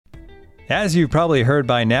As you've probably heard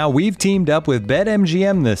by now, we've teamed up with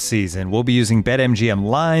BetMGM this season. We'll be using BetMGM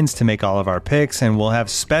lines to make all of our picks, and we'll have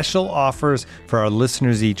special offers for our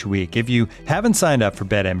listeners each week. If you haven't signed up for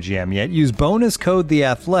BetMGM yet, use bonus code The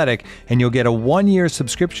Athletic, and you'll get a 1-year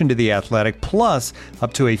subscription to The Athletic, plus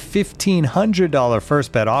up to a $1,500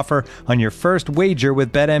 first bet offer on your first wager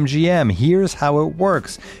with BetMGM. Here's how it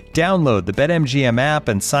works. Download the BetMGM app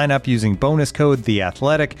and sign up using bonus code The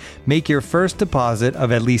Athletic. Make your first deposit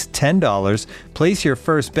of at least $10. Place your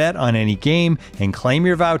first bet on any game and claim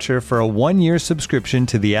your voucher for a 1-year subscription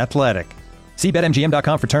to The Athletic. See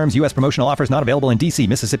BetMGM.com for terms. U.S. promotional offers not available in D.C.,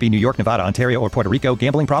 Mississippi, New York, Nevada, Ontario, or Puerto Rico.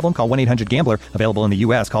 Gambling problem? Call 1-800-GAMBLER. Available in the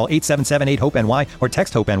U.S. Call 877-8-HOPE-NY or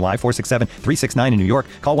text HOPE-NY 467-369 in New York.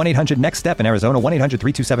 Call 1-800-NEXT-STEP in Arizona.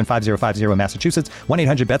 1-800-327-5050 in Massachusetts.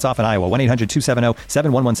 1-800-BETS-OFF in Iowa.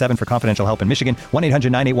 1-800-270-7117 for confidential help in Michigan.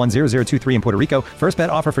 1-800-981-0023 in Puerto Rico. First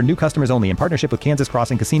bet offer for new customers only in partnership with Kansas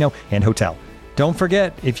Crossing Casino and Hotel. Don't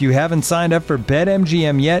forget, if you haven't signed up for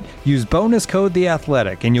BetMGM yet, use bonus code The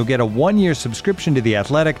Athletic, and you'll get a 1-year subscription to The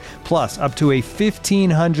Athletic, plus up to a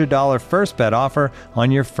 $1,500 first bet offer on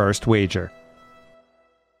your first wager.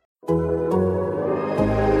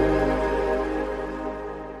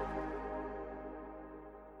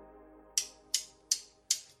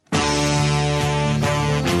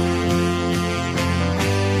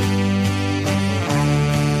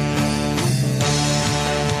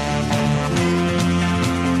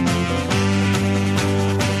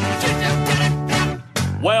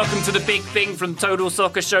 Welcome to the Big Thing from Total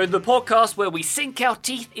Soccer Show, the podcast where we sink our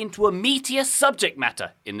teeth into a meatier subject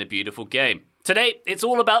matter in the beautiful game. Today, it's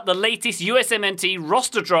all about the latest USMNT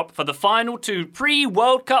roster drop for the final 2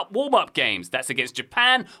 pre-World Cup warm-up games. That's against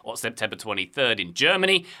Japan on September 23rd in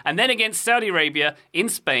Germany, and then against Saudi Arabia in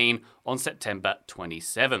Spain on September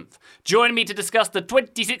 27th. Join me to discuss the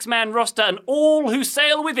 26-man roster and all who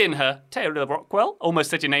sail within her. Taylor Rockwell,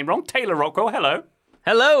 almost said your name wrong. Taylor Rockwell, hello.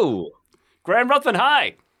 Hello. Graham Ruthven,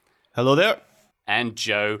 hi. Hello there. And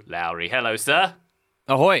Joe Lowry, hello, sir.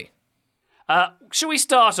 Ahoy. Shall we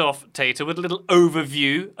start off, Tater, with a little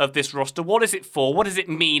overview of this roster? What is it for? What does it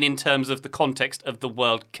mean in terms of the context of the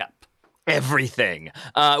World Cup? Everything.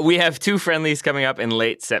 We have 2 friendlies coming up in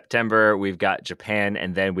late September. We've got Japan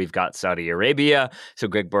and then we've got Saudi Arabia. So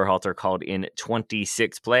Greg Berhalter called in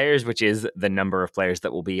 26 players, which is the number of players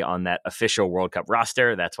that will be on that official World Cup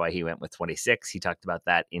roster. That's why he went with 26. He talked about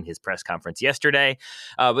that in his press conference yesterday.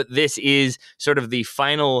 But this is sort of the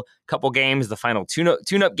final couple games, the final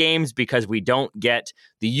tune-up games, because we don't get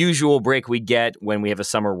the usual break we get when we have a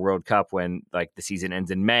summer World Cup when like the season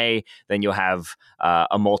ends in May. Then you'll have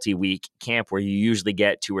a multi-week camp where you usually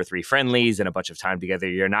get 2 or 3 friendlies and a bunch of time together.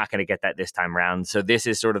 You're not going to get that this time around. So this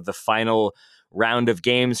is sort of the final round of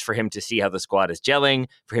games for him to see how the squad is gelling,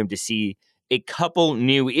 for him to see a couple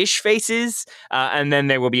new-ish faces, and then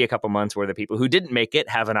there will be a couple months where the people who didn't make it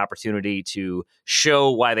have an opportunity to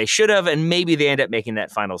show why they should have, and maybe they end up making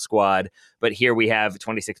that final squad. But here we have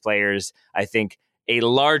 26 players, I think a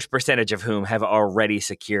large percentage of whom have already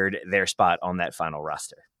secured their spot on that final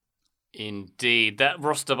roster. Indeed. That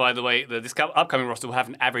roster, by the way, this upcoming roster will have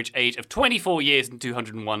an average age of 24 years and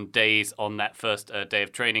 201 days on that first day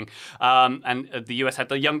of training. And the US had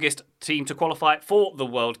the youngest team to qualify for the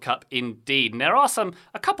World Cup, indeed. And there are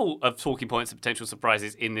a couple of talking points and potential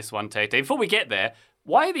surprises in this one, Tate. Before we get there,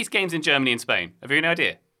 why are these games in Germany and Spain? Have you any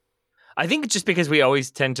idea? I think it's just because we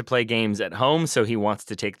always tend to play games at home, so he wants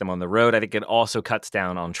to take them on the road. I think it also cuts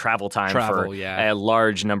down on travel time for a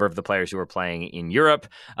large number of the players who are playing in Europe.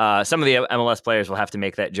 Some of the MLS players will have to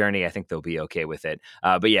make that journey. I think they'll be okay with it.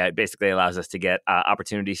 But yeah, it basically allows us to get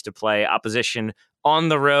opportunities to play opposition on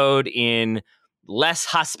the road in less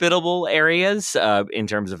hospitable areas in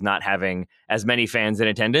terms of not having as many fans in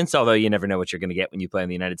attendance, although you never know what you're going to get when you play in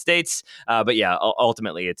the United States. But yeah,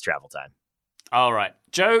 ultimately it's travel time. All right.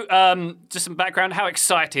 Joe, just some background. How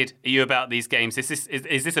excited are you about these games? Is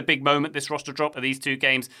this a big moment, this roster drop? Are these 2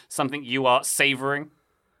 games something you are savoring?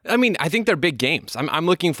 I mean, I think they're big games. I'm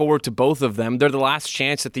looking forward to both of them. They're the last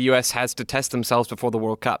chance that the U.S. has to test themselves before the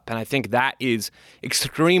World Cup. And I think that is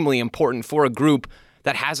extremely important for a group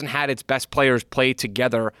that hasn't had its best players play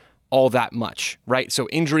together all that much, right? So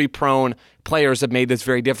injury-prone players have made this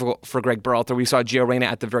very difficult for Greg Berhalter. We saw Gio Reyna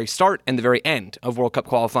at the very start and the very end of World Cup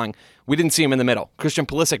qualifying. We didn't see him in the middle. Christian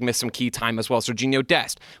Pulisic missed some key time as well. Serginho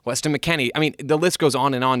Dest, Weston McKennie. I mean, the list goes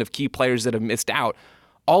on and on of key players that have missed out.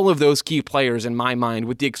 All of those key players, in my mind,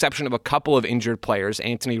 with the exception of a couple of injured players,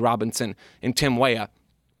 Anthony Robinson and Tim Weah,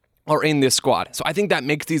 are in this squad. So I think that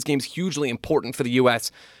makes these games hugely important for the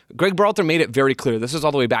U.S. Greg Berhalter made it very clear. This is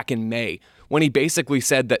all the way back in May when he basically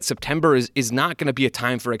said that September is not going to be a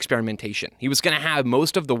time for experimentation. He was going to have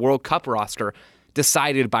most of the World Cup roster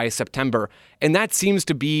decided by September, and that seems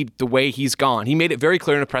to be the way he's gone. He made it very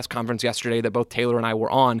clear in a press conference yesterday that both Taylor and I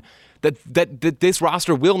were on that this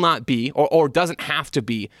roster will not be or doesn't have to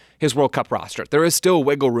be his World Cup roster. There is still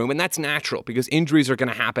wiggle room, and that's natural because injuries are going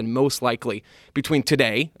to happen most likely between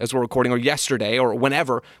today, as we're recording, or yesterday, or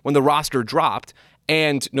whenever, when the roster dropped,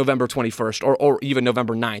 and November 21st, or even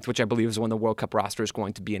November 9th, which I believe is when the World Cup roster is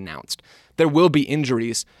going to be announced. There will be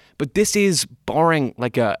injuries, but this is, barring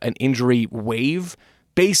like an injury wave,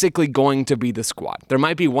 basically going to be the squad. There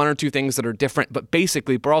might be one or two things that are different, but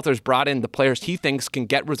basically Berhalter's brought in the players he thinks can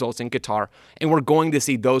get results in Qatar, and we're going to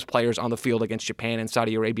see those players on the field against Japan and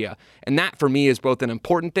Saudi Arabia. And that, for me, is both an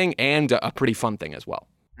important thing and a pretty fun thing as well.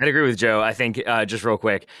 I'd agree with Joe. I think, just real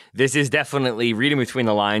quick, this is definitely, reading between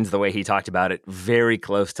the lines, the way he talked about it, very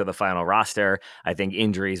close to the final roster. I think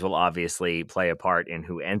injuries will obviously play a part in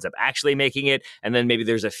who ends up actually making it, and then maybe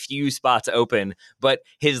there's a few spots open, but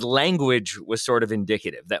his language was sort of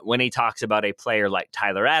indicative that when he talks about a player like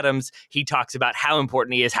Tyler Adams, he talks about how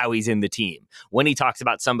important he is, how he's in the team. When he talks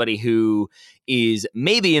about somebody who is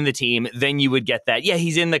maybe in the team, then you would get that, yeah,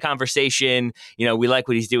 he's in the conversation, we like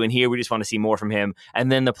what he's doing here, we just want to see more from him.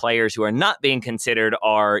 And then the players who are not being considered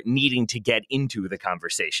are needing to get into the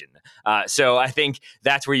conversation. So I think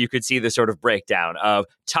that's where you could see the sort of breakdown of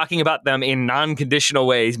talking about them in non-conditional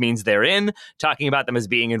ways means they're in, talking about them as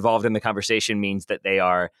being involved in the conversation means that they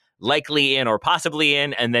are likely in or possibly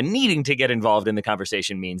in, and then needing to get involved in the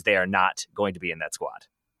conversation means they are not going to be in that squad.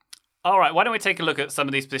 All right, why don't we take a look at some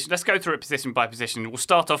of these positions? Let's go through it position by position. We'll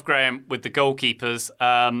start off, Graham, with the goalkeepers.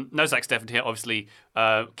 No Zach Steffen here, obviously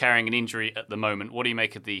carrying an injury at the moment. What do you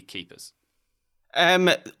make of the keepers?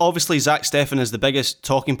 Obviously, Zach Steffen is the biggest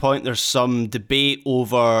talking point. There's some debate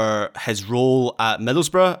over his role at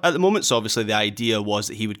Middlesbrough at the moment. So obviously the idea was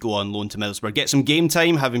that he would go on loan to Middlesbrough, get some game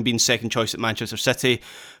time, having been second choice at Manchester City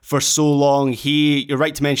for so long. You're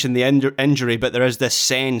right to mention the injury, but there is this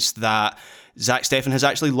sense that Zach Steffen has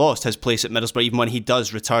actually lost his place at Middlesbrough even when he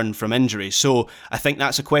does return from injury. So I think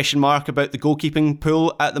that's a question mark about the goalkeeping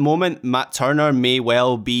pool at the moment. Matt Turner may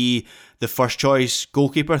well be the first choice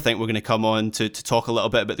goalkeeper. I think we're going to come on to talk a little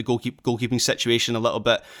bit about the goalkeeping situation a little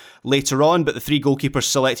bit later on. But the three goalkeepers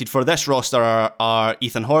selected for this roster are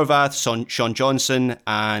Ethan Horvath, Sean Johnson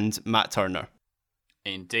and Matt Turner.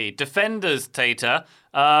 Indeed. Defenders, Tater.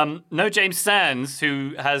 No James Sands,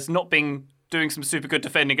 who has not been doing some super good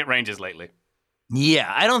defending at Rangers lately.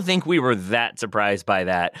 Yeah, I don't think we were that surprised by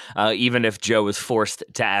that, even if Joe was forced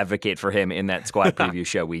to advocate for him in that squad preview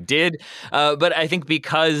show we did. But I think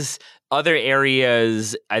because other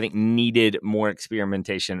areas, I think, needed more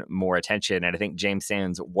experimentation, more attention, and I think James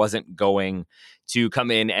Sands wasn't going to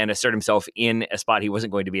come in and assert himself in a spot. He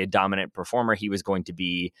wasn't going to be a dominant performer. He was going to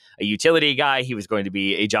be a utility guy. He was going to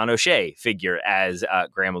be a John O'Shea figure, as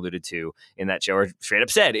Graham alluded to in that show, or straight up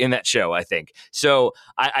said in that show, I think. So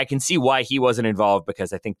I can see why he wasn't involved,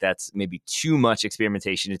 because I think that's maybe too much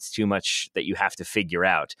experimentation. It's too much that you have to figure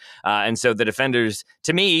out. And so the defenders,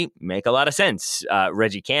 to me, make a lot of sense.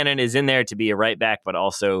 Reggie Cannon is in there to be a right back, but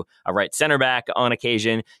also a right center back on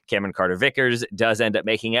occasion. Cameron Carter-Vickers does end up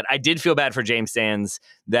making it. I did feel bad for James Sands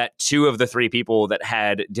that two of the three people that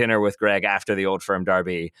had dinner with Greg after the Old Firm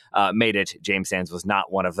derby made it. James Sands was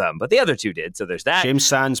not one of them, but the other two did. So there's that. James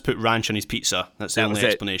Sands put ranch on his pizza. That's the only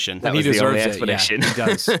explanation. That was the only explanation. Yeah, he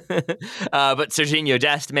does. But Serginho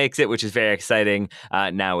Dest makes it, which is very exciting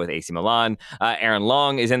now with AC Milan. Aaron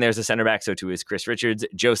Long is in there as a center back, so too is Chris Richards.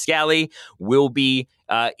 Joe Scally will be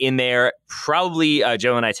in there. Probably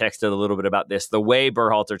Joe and I texted a little bit about this. The way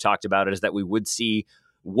Berhalter talked about it is that we would see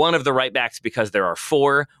one of the right backs, because there are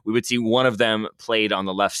four, we would see one of them played on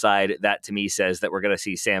the left side. That to me says that we're going to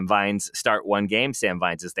see Sam Vines start one game. Sam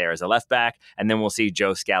Vines is there as a left back. And then we'll see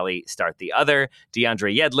Joe Scally start the other.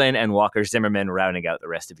 DeAndre Yedlin and Walker Zimmerman rounding out the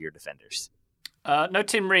rest of your defenders. No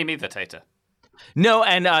Tim Ream either, Tater. No,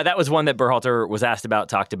 and that was one that Berhalter was asked about,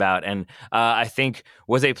 talked about, and I think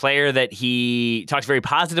was a player that he talked very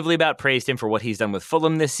positively about, praised him for what he's done with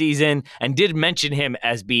Fulham this season, and did mention him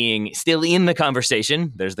as being still in the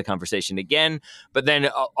conversation. There's the conversation again, but then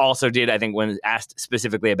also did, I think, when asked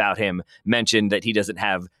specifically about him, mentioned that he doesn't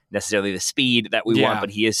have necessarily the speed that we want, but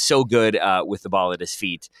he is so good with the ball at his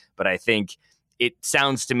feet. But I think it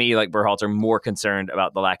sounds to me like Berhalter more concerned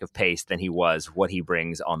about the lack of pace than he was what he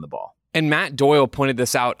brings on the ball. And Matt Doyle pointed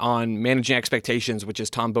this out on Managing Expectations, which is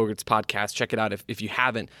Tom Bogert's podcast. Check it out if you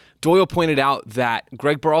haven't. Doyle pointed out that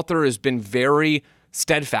Greg Berhalter has been very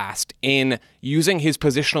steadfast in using his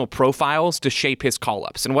positional profiles to shape his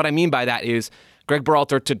call-ups. And what I mean by that is Greg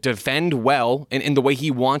Berhalter, to defend well in the way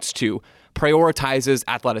he wants to, prioritizes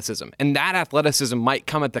athleticism. And that athleticism might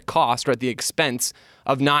come at the cost or at the expense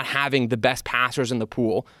of not having the best passers in the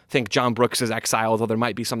pool. I think John Brooks is exiled, although there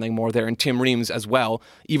might be something more there, and Tim Reams as well,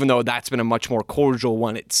 even though that's been a much more cordial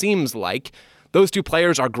one, it seems like. Those two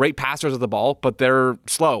players are great passers of the ball, but they're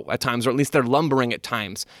slow at times, or at least they're lumbering at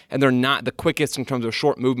times, and they're not the quickest in terms of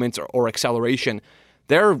short movements or acceleration.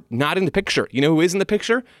 They're not in the picture. You know who is in the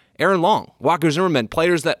picture? Aaron Long, Walker Zimmerman,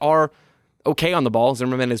 players that are okay on the ball.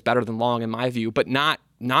 Zimmerman is better than Long in my view, but not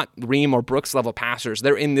Ream or Brooks level passers.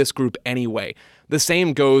 They're in this group anyway. The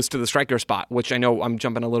same goes to the striker spot, which I know I'm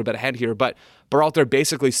jumping a little bit ahead here, but Berhalter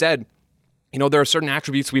basically said, you know, there are certain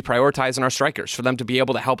attributes we prioritize in our strikers for them to be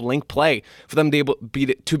able to help link play, for them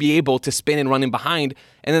to be able to spin and run in behind,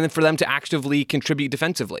 and then for them to actively contribute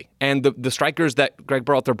defensively. And the strikers that Greg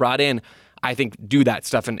Berhalter brought in, I think, do that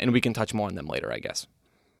stuff, and we can touch more on them later, I guess.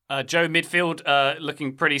 Joe, midfield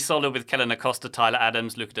looking pretty solid with Kellen Acosta, Tyler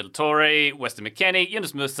Adams, Luca Del Torre, Weston McKennie,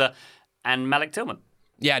 Yunus Musa, and Malik Tillman.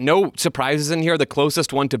 Yeah, no surprises in here. The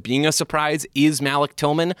closest one to being a surprise is Malik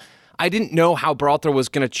Tillman. I didn't know how Berhalter was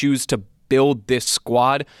going to choose to build this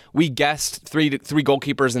squad. We guessed three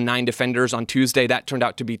goalkeepers and 9 defenders on Tuesday. That turned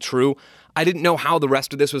out to be true. I didn't know how the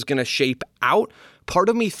rest of this was going to shape out. Part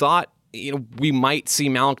of me thought, you know, we might see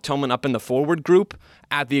Malik Tillman up in the forward group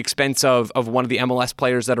at the expense of one of the MLS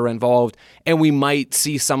players that are involved, and we might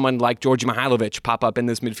see someone like Georgi Mihailovic pop up in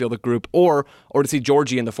this midfielder group, or to see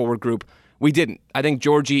Georgi in the forward group. We didn't. I think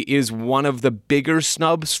Georgi is one of the bigger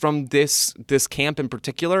snubs from this camp in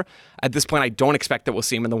particular. At this point, I don't expect that we'll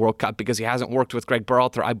see him in the World Cup because he hasn't worked with Greg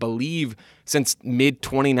Berhalter, I believe, since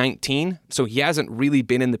mid-2019. So he hasn't really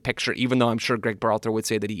been in the picture, even though I'm sure Greg Berhalter would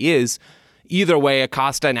say that he is. Either way,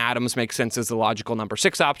 Acosta and Adams make sense as the logical number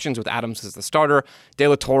 6 options, with Adams as the starter. De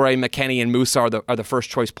La Torre, McKennie, and Musa are the first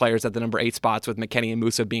choice players at the number 8 spots, with McKennie and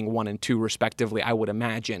Musa being 1 and 2 respectively, I would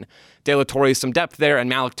imagine. De La Torre is some depth there, and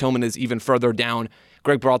Malik Tillman is even further down.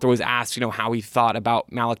 Greg Berhalter was asked, how he thought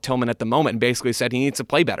about Malik Tillman at the moment, and basically said he needs to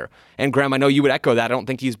play better. And Graham, I know you would echo that. I don't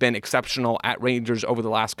think he's been exceptional at Rangers over the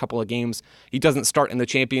last couple of games. He doesn't start in the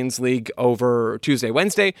Champions League over Tuesday,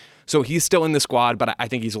 Wednesday, so he's still in the squad, but I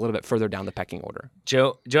think he's a little bit further down the pecking order.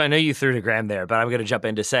 Joe, I know you threw to Graham there, but I'm going to jump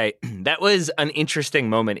in to say that was an interesting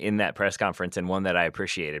moment in that press conference, and one that I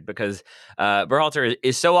appreciated, because Berhalter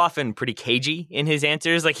is so often pretty cagey in his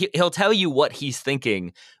answers. Like he'll tell you what he's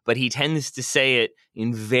thinking, but he tends to say it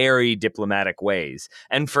in very diplomatic ways.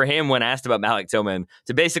 And for him, when asked about Malik Tillman,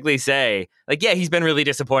 to basically say, yeah, he's been really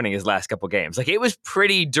disappointing his last couple games. It was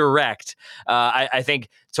pretty direct. I think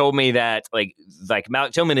told me that like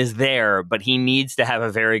Malik Tillman is there, but he needs to have a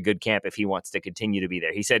very good camp if he wants to continue to be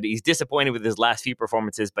there. He said he's disappointed with his last few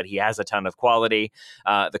performances, but he has a ton of quality.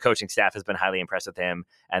 The coaching staff has been highly impressed with him,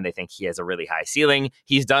 and they think he has a really high ceiling.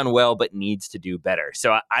 He's done well, but needs to do better.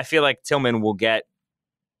 So I feel like Tillman will get.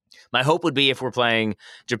 My hope would be if we're playing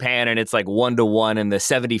Japan and it's 1-1 in the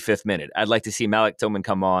 75th minute, I'd like to see Malik Tillman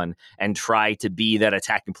come on and try to be that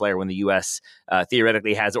attacking player when the U.S.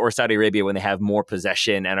 Theoretically has, or Saudi Arabia when they have more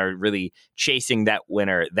possession and are really chasing that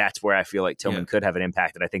winner. That's where I feel like Tillman could have an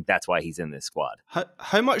impact, and I think that's why he's in this squad.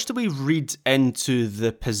 How much do we read into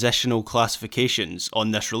the positional classifications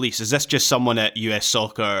on this release? Is this just someone at US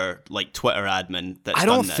Soccer, Twitter admin, that's I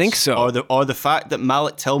don't done this? think so. Or the fact that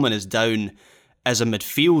Malik Tillman is down as a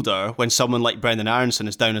midfielder when someone like Brendan Aronson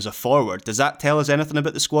is down as a forward, does that tell us anything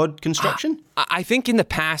about the squad construction? I think in the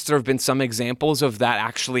past there have been some examples of that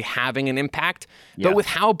actually having an impact, but with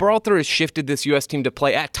how Berhalter has shifted this U.S. team to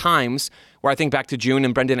play at times, where I think back to June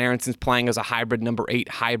and Brendan Aronson's playing as a hybrid number 8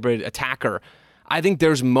 hybrid attacker, I think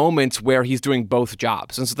there's moments where he's doing both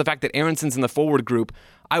jobs. And so the fact that Aronson's in the forward group,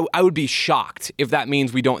 I would be shocked if that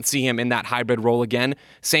means we don't see him in that hybrid role again.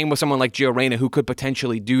 Same with someone like Gio Reyna, who could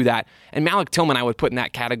potentially do that. And Malik Tillman I would put in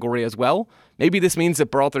that category as well. Maybe this means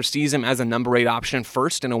that Berhalter sees him as a number 8 option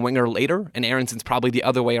first and a winger later, and Aronson's probably the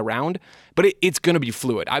other way around. But it's going to be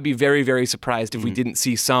fluid. I'd be very, very surprised if we didn't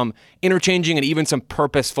see some interchanging and even some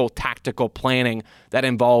purposeful tactical planning that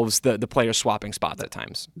involves the players swapping spots at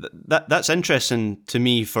times. That's interesting to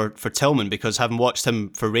me for Tillman, because having watched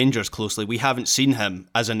him for Rangers closely, we haven't seen him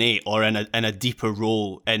as an 8 or in a deeper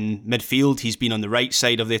role in midfield. He's been on the right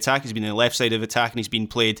side of the attack, he's been on the left side of the attack, and he's been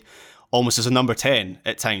played almost as a number 10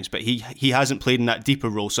 at times, but he hasn't played in that deeper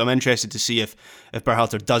role. So I'm interested to see if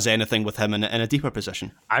Berhalter does anything with him in a deeper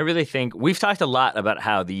position. I really think we've talked a lot about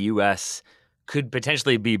how the U.S. could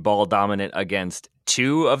potentially be ball dominant against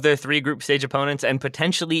 2 of their 3 group stage opponents, and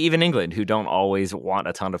potentially even England, who don't always want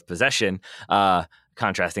a ton of possession.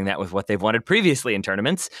 contrasting that with what they've wanted previously in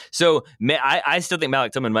tournaments. So I still think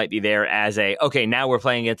Malik Tillman might be there as okay, now we're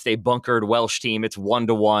playing against a bunkered Welsh team. It's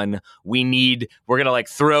 1-1. We're going to like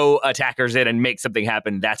throw attackers in and make something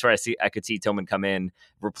happen. That's where I could see Tillman come in,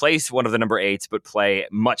 replace one of the number 8s, but play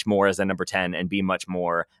much more as a number 10 and be much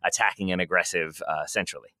more attacking and aggressive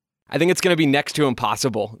centrally. I think it's going to be next to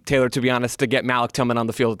impossible, Taylor, to be honest, to get Malik Tillman on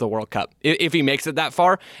the field at the World Cup if he makes it that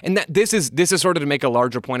far. And this is sort of to make a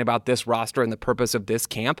larger point about this roster and the purpose of this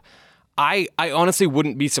camp. I honestly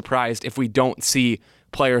wouldn't be surprised if we don't see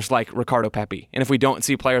players like Ricardo Pepi and if we don't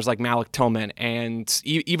see players like Malik Tillman and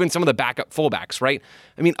even some of the backup fullbacks, right?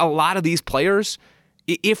 I mean, a lot of these players,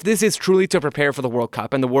 if this is truly to prepare for the World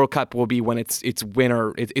Cup, and the World Cup will be when it's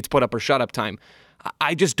put up or shut up time,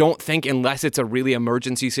 I just don't think, unless it's a really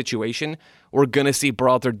emergency situation, we're going to see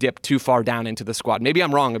Berhalter dip too far down into the squad. Maybe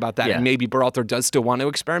I'm wrong about that, and maybe Berhalter does still want to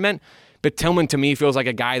experiment, but Tillman to me feels like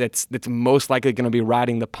a guy that's most likely going to be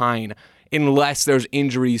riding the pine unless there's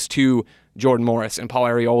injuries to Jordan Morris and Paul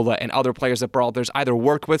Arriola and other players that Berhalter's either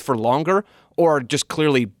worked with for longer or just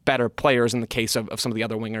clearly better players in the case of some of the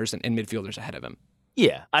other wingers and midfielders ahead of him.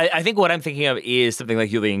 Yeah, I think what I'm thinking of is something like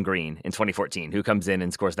Julian Green in 2014, who comes in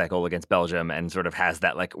and scores that goal against Belgium and sort of has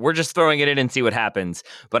that, like, we're just throwing it in and see what happens.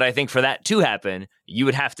 But I think for that to happen, you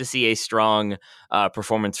would have to see a strong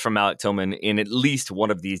performance from Malik Tillman in at least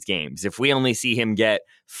one of these games. If we only see him get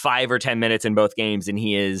 5 or 10 minutes in both games and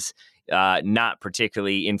he is not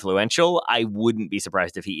particularly influential, I wouldn't be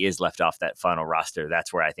surprised if he is left off that final roster.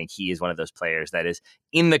 That's where I think he is one of those players that is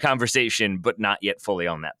in the conversation, but not yet fully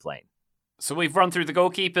on that plane. So we've run through the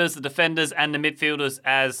goalkeepers, the defenders, and the midfielders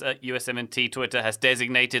as USMNT Twitter has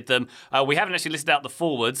designated them. We haven't actually listed out the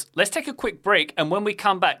forwards. Let's take a quick break, and when we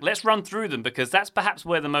come back, let's run through them, because that's perhaps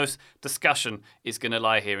where the most discussion is going to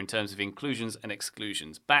lie here in terms of inclusions and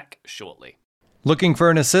exclusions. Back shortly. Looking for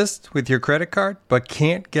an assist with your credit card, but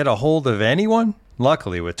can't get a hold of anyone?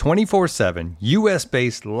 Luckily, with 24/7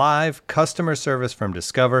 US-based live customer service from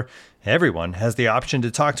Discover, everyone has the option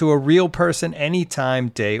to talk to a real person anytime,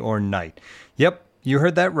 day or night. Yep, you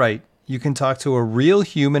heard that right. You can talk to a real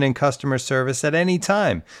human in customer service at any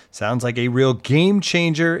time. Sounds like a real game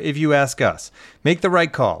changer if you ask us. Make the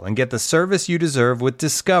right call and get the service you deserve with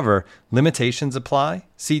Discover. Limitations apply.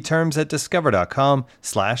 See terms at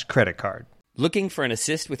discover.com/creditcard. Looking for an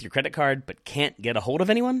assist with your credit card but can't get a hold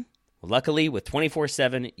of anyone? Luckily, with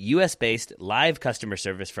 24/7 US-based live customer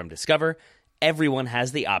service from Discover, everyone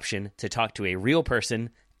has the option to talk to a real person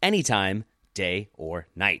anytime, day or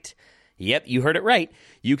night. Yep, you heard it right.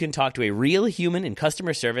 You can talk to a real human in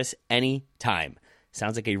customer service anytime.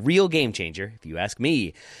 Sounds like a real game changer, if you ask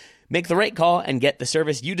me. Make the right call and get the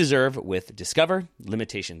service you deserve with Discover.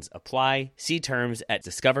 Limitations apply. See terms at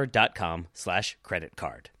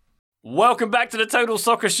discover.com/creditcard. Welcome back to the Total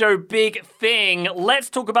Soccer Show Big Thing. Let's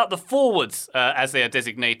talk about the forwards as they are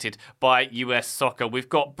designated by US Soccer. We've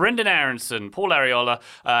got Brendan Aronson, Paul Arriola,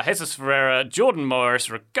 Jesus Ferreira, Jordan Morris,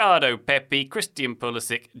 Ricardo Pepi, Christian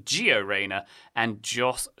Pulisic, Gio Reyna, and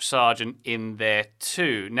Josh Sargent in there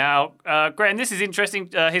too. Now, Graham, this is interesting.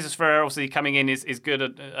 Jesus Ferreira obviously coming in is good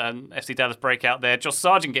at FC Dallas breakout there. Josh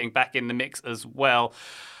Sargent getting back in the mix as well.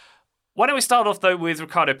 Why don't we start off, though, with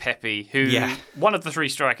Ricardo Pepi, who one of the 3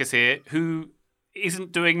 strikers here, who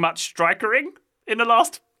isn't doing much strikering in the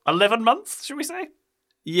last 11 months, should we say?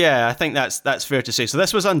 Yeah, I think that's fair to say. So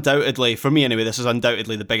this was undoubtedly, for me anyway, this was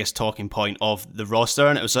undoubtedly the biggest talking point of the roster,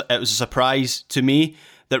 and it was a surprise to me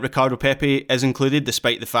that Ricardo Pepi is included,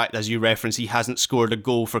 despite the fact, as you referenced, he hasn't scored a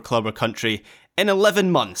goal for club or country in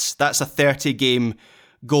 11 months. That's a 30-game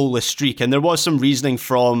goalless streak, and there was some reasoning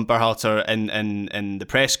from Berhalter in the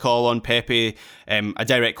press call on Pepi. A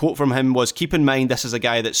direct quote from him was, "Keep in mind this is a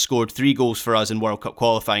guy that scored 3 goals for us in World Cup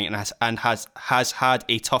qualifying and has had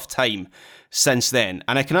a tough time since then."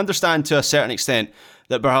 And I can understand to a certain extent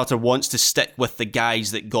that Berhalter wants to stick with the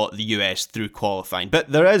guys that got the US through qualifying,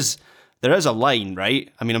 but there is a line,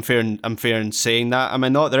 right? I mean, I'm fair in saying that, am I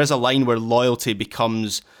not? There is a line where loyalty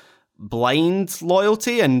becomes blind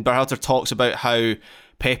loyalty, and Berhalter talks about how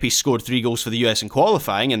Pepi scored 3 goals for the US in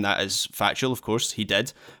qualifying, and that is factual, of course, he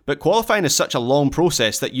did. But qualifying is such a long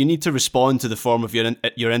process that you need to respond to the form of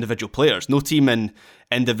your individual players. No team in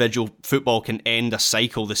individual football can end a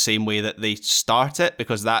cycle the same way that they start it,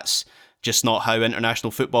 because that's just not how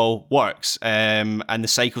international football works. And the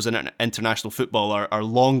cycles in international football are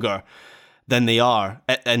longer than they are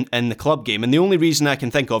in the club game. And the only reason I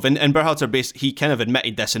can think of, and Berhalter, he kind of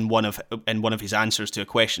admitted this in one of his answers to a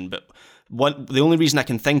question, but the only reason I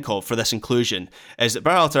can think of for this inclusion is that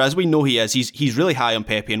Berhalter, as we know he is, he's really high on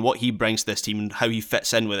Pepe and what he brings to this team and how he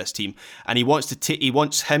fits in with this team. And he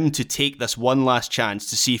wants him to take this one last chance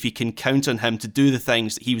to see if he can count on him to do the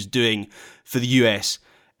things that he was doing for the US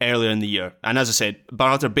earlier in the year. And as I said,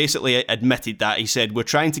 Berhalter basically admitted that. He said, we're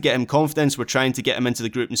trying to get him confidence, we're trying to get him into the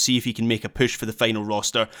group and see if he can make a push for the final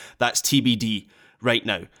roster. That's TBD right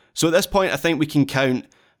now. So at this point, I think we can count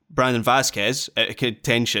Brandon Vazquez out of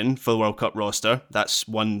contention for the World Cup roster. That's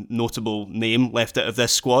one notable name left out of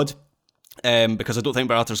this squad. Because I don't think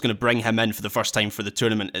Berhalter's going to bring him in for the first time for the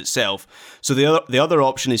tournament itself. So the other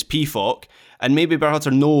option is Pefok, and maybe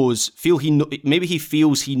Berhalter maybe he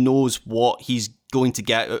feels he knows what he's going to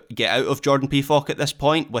get out of Jordan Pefok at this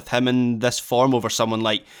point with him in this form over someone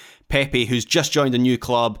like Pepe, who's just joined a new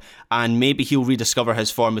club, and maybe he'll rediscover his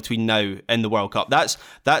form between now and the World Cup.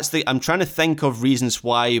 I'm trying to think of reasons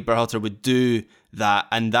why Berhalter would do that,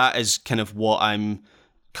 and that is kind of what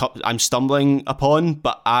I'm stumbling upon,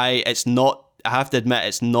 but I have to admit,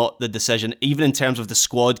 it's not the decision, even in terms of the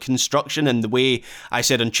squad construction and the way I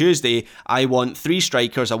said on Tuesday, I want 3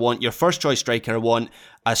 strikers, I want your first choice striker, I want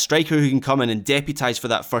a striker who can come in and deputise for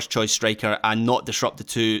that first choice striker and not disrupt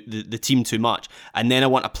the team too much, and then I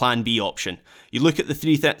want a plan B option. You look at the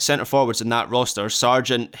 3 centre forwards in that roster,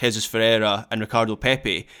 Sargent, Jesus Ferreira and Ricardo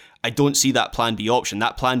Pepe, I don't see that plan B option.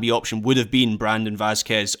 That plan B option would have been Brandon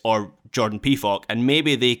Vazquez or Jordan Pefok, and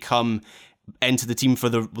maybe they come into the team for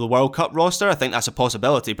the World Cup roster. I think that's a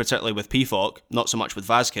possibility, particularly with Pefok, not so much with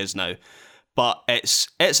Vazquez now. But it's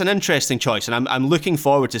an interesting choice, and I'm looking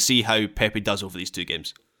forward to see how Pepe does over these 2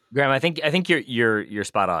 games. Graham, I think you're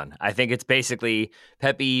spot on. I think it's basically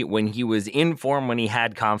Pepe when he was in form, when he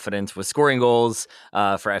had confidence, was scoring goals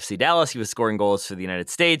for FC Dallas. He was scoring goals for the United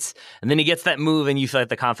States, and then he gets that move, and you feel like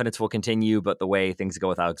the confidence will continue. But the way things go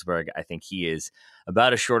with Augsburg, I think he is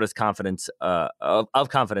about as short as confidence of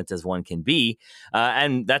confidence as one can be,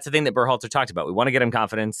 and that's the thing that Berhalter talked about. We want to get him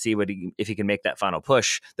confidence, see if he can make that final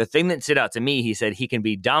push. The thing that stood out to me, he said he can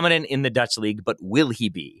be dominant in the Dutch league, but will he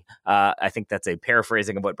be? I think that's a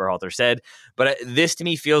paraphrasing of what Berhalter said, but this to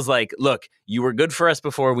me feels like, look, you were good for us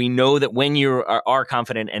before. We know that when you are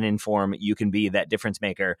confident and in form, you can be that difference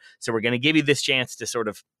maker. So we're going to give you this chance to sort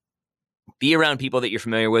of be around people that you're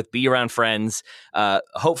familiar with, be around friends,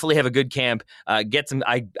 hopefully have a good camp, get some,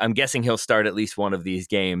 I'm guessing he'll start at least one of these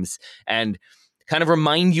games, and kind of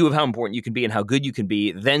remind you of how important you can be and how good you can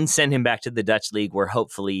be, then send him back to the Dutch league where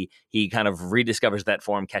hopefully he kind of rediscovers that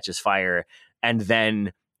form, catches fire, and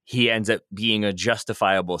then he ends up being a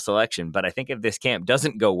justifiable selection. But I think if this camp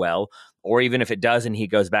doesn't go well, or even if it does and he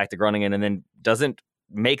goes back to Groningen and then doesn't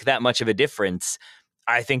make that much of a difference,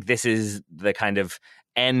 I think this is the kind of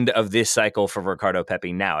end of this cycle for Ricardo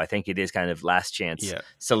Pepi now. I think it is kind of last chance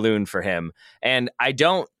saloon for him. And I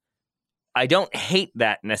don't hate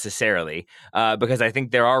that necessarily because I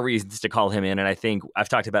think there are reasons to call him in. And I think I've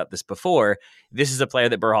talked about this before. This is a player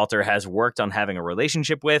that Berhalter has worked on having a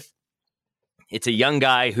relationship with. It's a young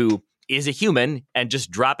guy who is a human, and just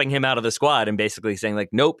dropping him out of the squad and basically saying like,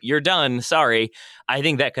 nope, you're done. Sorry. I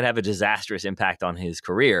think that could have a disastrous impact on his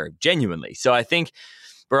career, genuinely. So I think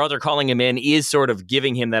Berhalter calling him in is sort of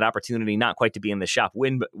giving him that opportunity, not quite to be in the shop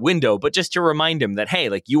window, but just to remind him that, hey,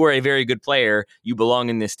 like, you are a very good player. You belong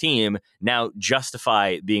in this team. Now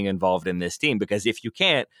justify being involved in this team, because if you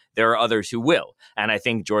can't, there are others who will. And I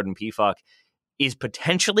think Jordan Pefok is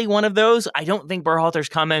potentially one of those. I don't think Berhalter's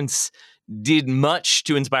comments did much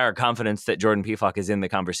to inspire confidence that Jordan Pefok is in the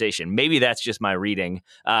conversation. Maybe that's just my reading.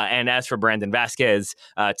 And as for Brandon Vazquez,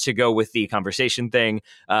 to go with the conversation thing,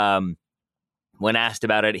 when asked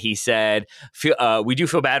about it, he said, we do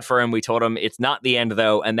feel bad for him. We told him it's not the end,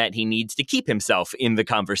 though, and that he needs to keep himself in the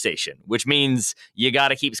conversation, which means you got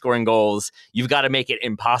to keep scoring goals. You've got to make it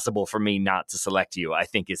impossible for me not to select you, I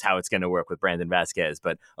think is how it's going to work with Brandon Vazquez.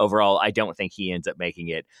 But overall, I don't think he ends up making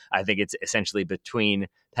it. I think it's essentially between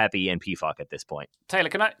Pepi and Pefok at this point. Taylor,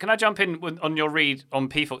 can I jump in on your read on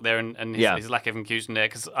Pefok there and his lack of inclusion there?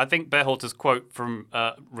 Because I think Berhalter's quote from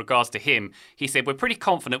regards to him, he said, we're pretty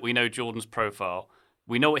confident we know Jordan's profile.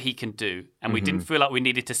 We know what he can do, and we didn't feel like we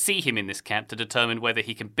needed to see him in this camp to determine whether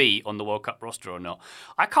he can be on the World Cup roster or not.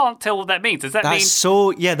 I can't tell what that means. Does that mean...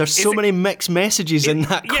 There's so many mixed messages in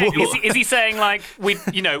that quote. Is he saying, like, we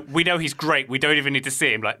know he's great, we don't even need to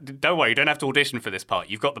see him, like, don't worry, you don't have to audition for this part,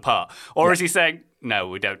 you've got the part? Or is he saying, no,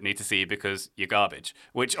 we don't need to see you because you're garbage,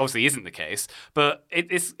 which obviously isn't the case. But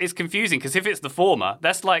it's confusing, because if it's the former,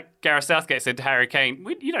 that's like Gareth Southgate said to Harry Kane,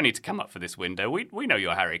 you don't need to come up for this window, we know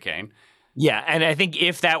you're Harry Kane. Yeah, and I think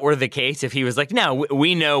if that were the case, if he was like, no,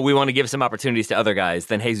 we know we want to give some opportunities to other guys,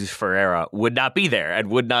 then Jesus Ferreira would not be there and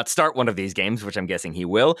would not start one of these games, which I'm guessing he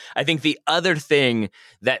will. I think the other thing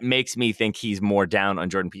that makes me think he's more down on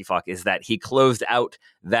Jordan Pefok is that he closed out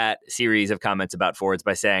that series of comments about forwards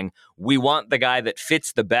by saying, we want the guy that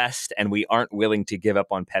fits the best and we aren't willing to give up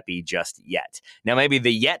on Pepe just yet. Now, maybe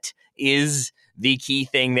the yet is the key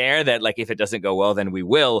thing there, that like if it doesn't go well, then we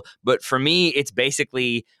will. But for me, it's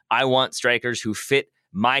basically I want strikers who fit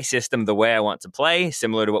my system the way I want to play,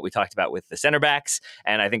 similar to what we talked about with the center backs.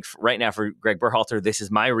 And I think right now for Greg Berhalter, this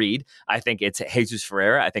is my read. I think it's Jesus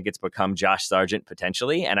Ferreira. I think it's become Josh Sargent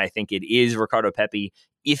potentially. And I think it is Ricardo Pepi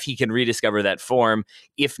if he can rediscover that form.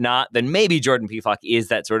 If not, then maybe Jordan Pefok is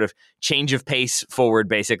that sort of change of pace forward,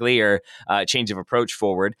 basically, or change of approach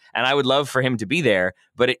forward. And I would love for him to be there,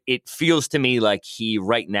 but it feels to me like he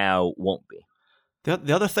right now won't be.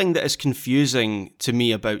 The other thing that is confusing to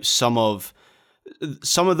me about some of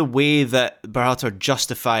the way that Berhalter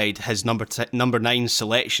justified his number 9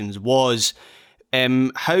 selections was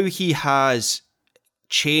how he has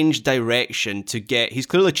changed direction to get. He's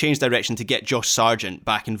clearly changed direction to get Josh Sargent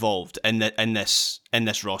back involved in this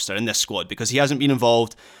roster, in this squad, because he hasn't been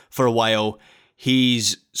involved for a while.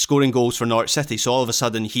 He's scoring goals for Norwich City, so all of a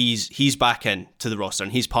sudden he's back in to the roster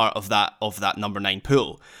and he's part of that number 9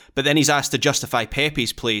 pool. But then he's asked to justify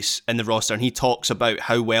Pepe's place in the roster, and he talks about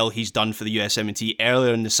how well he's done for the USMNT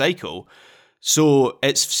earlier in the cycle. So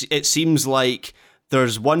it seems like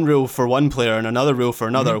there's one rule for one player and another rule for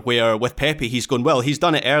another, where with Pepe, he's gone, well, he's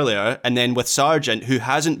done it earlier. And then with Sargent, who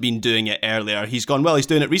hasn't been doing it earlier, he's gone, well, he's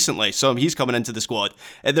doing it recently. So he's coming into the squad.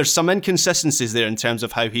 There's some inconsistencies there in terms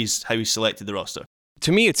of how he's selected the roster.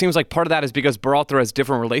 To me, it seems like part of that is because Berhalter has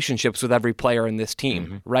different relationships with every player in this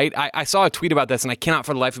team, right? I saw a tweet about this, and I cannot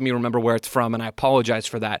for the life of me remember where it's from, and I apologize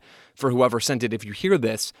for that, for whoever sent it if you hear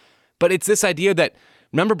this. But it's this idea that,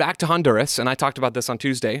 remember back to Honduras, and I talked about this on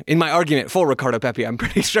Tuesday, in my argument for Ricardo Pepi, I'm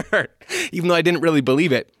pretty sure, even though I didn't really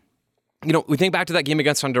believe it. You know, we think back to that game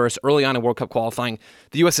against Honduras early on in World Cup qualifying.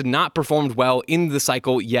 The U.S. had not performed well in the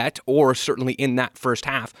cycle yet, or certainly in that first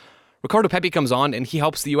half. Ricardo Pepi comes on and he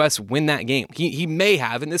helps the U.S. win that game. He may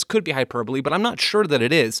have, and this could be hyperbole, but I'm not sure that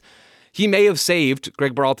it is. He may have saved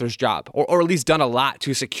Greg Berhalter's job, or at least done a lot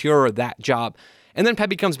to secure that job. And then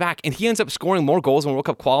Pepi comes back and he ends up scoring more goals in World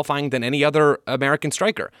Cup qualifying than any other American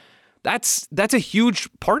striker. That's a huge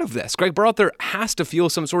part of this. Greg Berhalter has to feel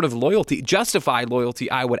some sort of loyalty, justified loyalty,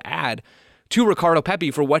 I would add, to Ricardo Pepi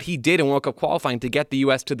for what he did in World Cup qualifying to get the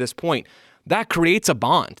U.S. to this point. That creates a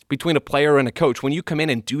bond between a player and a coach. When you come in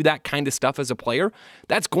and do that kind of stuff as a player,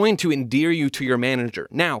 that's going to endear you to your manager.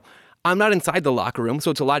 Now, I'm not inside the locker room, so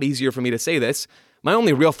it's a lot easier for me to say this. My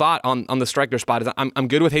only real thought on the striker spot is I'm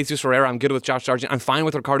good with Jesus Ferreira. I'm good with Josh Sargent. I'm fine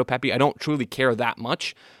with Ricardo Pepi. I don't truly care that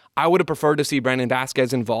much. I would have preferred to see Brandon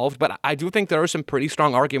Vazquez involved, but I do think there are some pretty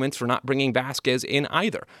strong arguments for not bringing Vazquez in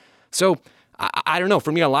either. So I don't know.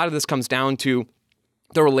 For me, a lot of this comes down to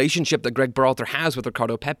the relationship that Greg Berhalter has with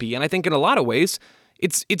Ricardo Pepi. And I think in a lot of ways,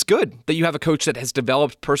 it's good that you have a coach that has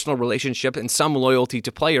developed personal relationship and some loyalty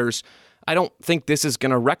to players. I don't think this is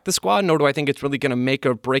going to wreck the squad, nor do I think it's really going to make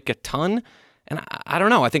or break a ton. And I don't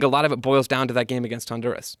know. I think a lot of it boils down to that game against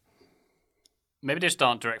Honduras. Maybe they just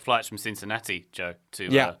aren't direct flights from Cincinnati, Joe, to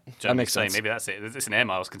that makes sense. Maybe that's it. It's an air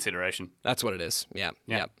miles consideration. That's what it is. Yeah.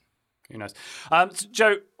 Who knows? So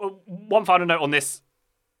Joe, one final note on this.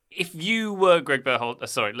 If you were Greg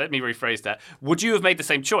Berhalter, let me rephrase that. Would you have made the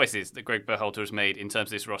same choices that Greg Berhalter has made in terms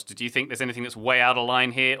of this roster? Do you think there's anything that's way out of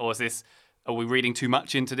line here, or are we reading too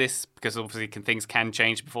much into this? Because obviously things can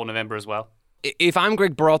change before November as well. If I'm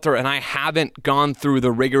Greg Berhalter and I haven't gone through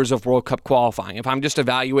the rigors of World Cup qualifying, if I'm just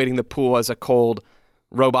evaluating the pool as a cold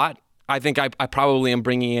robot, I think I probably am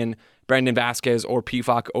bringing in Brandon Vazquez or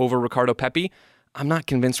Pefok over Ricardo Pepi. I'm not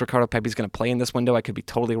convinced Ricardo Pepi's going to play in this window. I could be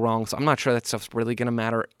totally wrong, so I'm not sure that stuff's really going to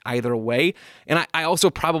matter either way. And I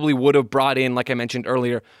also probably would have brought in, like I mentioned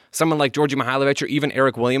earlier, someone like Djordje Mihailovic or even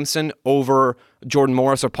Eric Williamson over Jordan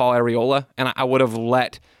Morris or Paul Arriola, and I would have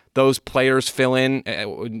let those players fill in,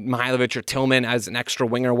 Mihailovic or Tillman as an extra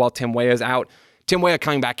winger while Tim Weah's out. Tim Weah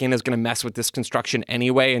coming back in is going to mess with this construction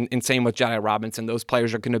anyway, and same with Jedi Robinson. Those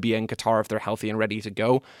players are going to be in Qatar if they're healthy and ready to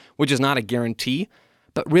go, which is not a guarantee.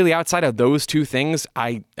 But really, outside of those two things,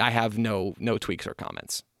 I have no tweaks or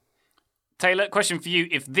comments. Taylor, question for you.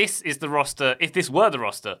 If this were the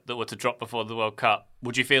roster that were to drop before the World Cup,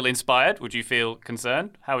 would you feel inspired? Would you feel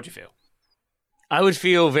concerned? How would you feel? I would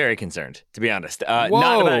feel very concerned, to be honest.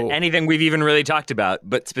 Not about anything we've even really talked about,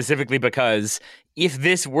 but specifically because if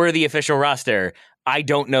this were the official roster, I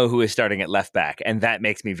don't know who is starting at left back, and that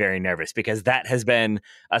makes me very nervous because that has been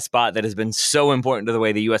a spot that has been so important to the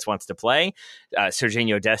way the U.S. wants to play.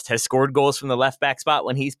 Serginho Dest has scored goals from the left back spot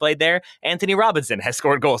when he's played there. Anthony Robinson has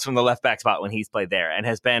scored goals from the left back spot when he's played there and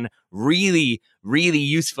has been really, really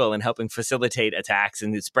useful in helping facilitate attacks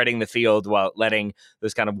and spreading the field while letting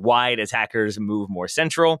those kind of wide attackers move more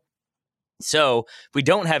central. So if we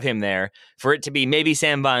don't have him there, for it to be maybe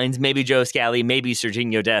Sam Vines, maybe Joe Scally, maybe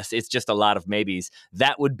Serginho Dest, it's just a lot of maybes.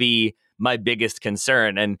 That would be my biggest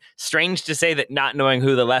concern. And strange to say that not knowing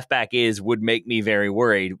who the left back is would make me very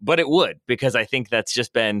worried, but it would, because I think that's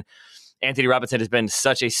just been... Anthony Robinson has been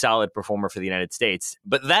such a solid performer for the United States.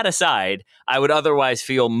 But that aside, I would otherwise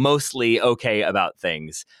feel mostly okay about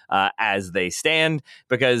things as they stand,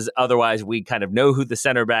 because otherwise we kind of know who the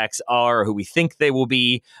center backs are, or who we think they will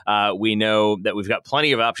be. We know that we've got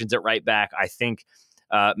plenty of options at right back. I think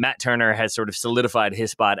Matt Turner has sort of solidified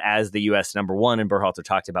his spot as the U.S. number one, and Berhalter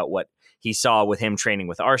talked about what he saw with him training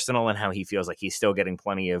with Arsenal and how he feels like he's still getting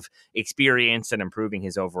plenty of experience and improving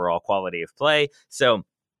his overall quality of play. So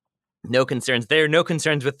no concerns there. No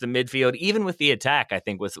concerns with the midfield, even with the attack. I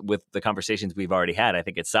think with the conversations we've already had, I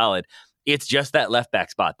think it's solid. It's just that left back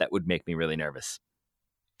spot that would make me really nervous.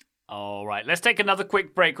 All right, let's take another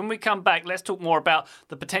quick break. When we come back, let's talk more about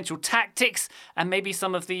the potential tactics and maybe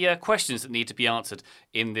some of the questions that need to be answered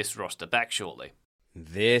in this roster. Back shortly.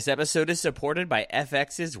 This episode is supported by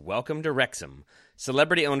FX's Welcome to Wrexham.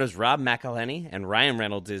 Celebrity owners Rob McElhenney and Ryan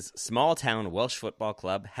Reynolds' small-town Welsh football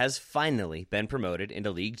club has finally been promoted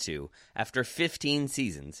into League Two after 15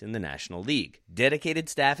 seasons in the National League. Dedicated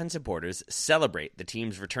staff and supporters celebrate the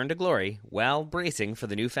team's return to glory while bracing for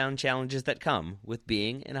the newfound challenges that come with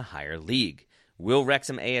being in a higher league. Will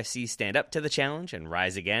Wrexham AFC stand up to the challenge and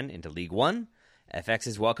rise again into League One?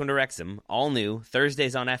 FX's Welcome to Wrexham, all new,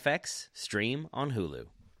 Thursdays on FX, stream on Hulu.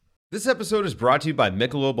 This episode is brought to you by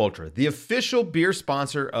Michelob Ultra, the official beer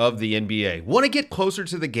sponsor of the NBA. Want to get closer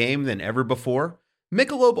to the game than ever before?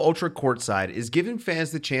 Michelob Ultra Courtside is giving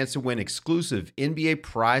fans the chance to win exclusive NBA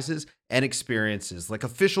prizes and experiences like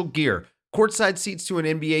official gear, courtside seats to an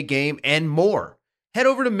NBA game, and more. Head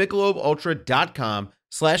over to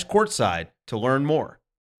MichelobUltra.com/courtside to learn more.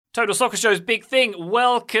 Total Soccer Show's Big Thing,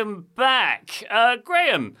 welcome back.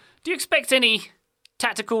 Graham, do you expect any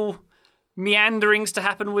tactical meanderings to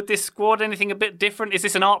happen with this squad? Anything a bit different? Is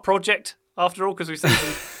this an art project after all? Because we've seen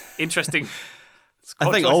some interesting squad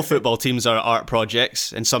I think choices. all football teams are art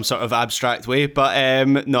projects in some sort of abstract way. But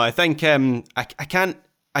no, I think I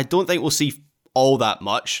don't think we'll see all that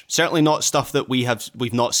much. Certainly not stuff that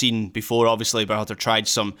we've not seen before. Obviously, Berhalter tried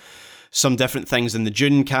some different things in the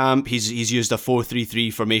June camp. He's used a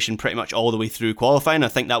 4-3-3 formation pretty much all the way through qualifying. I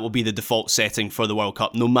think that will be the default setting for the World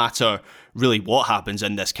Cup, no matter really what happens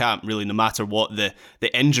in this camp, really no matter what the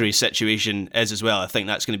injury situation is as well. I think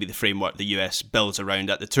that's going to be the framework the US builds around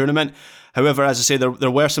at the tournament. However, as I say, there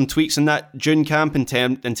were some tweaks in that June camp in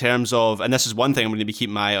terms of, and this is one thing I'm going to be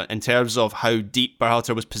keeping my eye on, in terms of how deep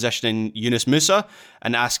Berhalter was positioning Yunus Musa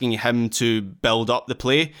and asking him to build up the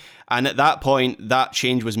play. And at that point, that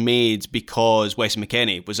change was made because Weston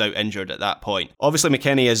McKennie was out injured at that point. Obviously,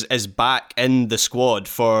 McKennie is back in the squad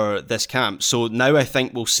for this camp. So now I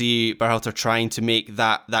think we'll see Berhalter trying to make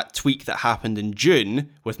that tweak that happened in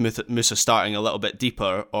June with Musa starting a little bit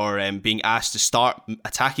deeper, or being asked to start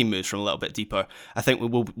attacking moves from a little bit deeper. I think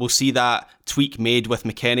we'll see that tweak made with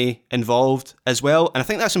McKennie involved as well. And I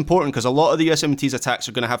think that's important because a lot of the USMNT's attacks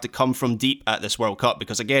are going to have to come from deep at this World Cup,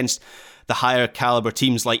 because against the higher caliber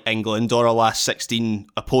teams like England or a last 16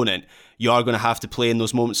 opponent, you are going to have to play in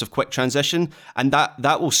those moments of quick transition, and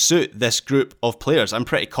that will suit this group of players. I'm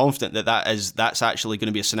pretty confident that's actually going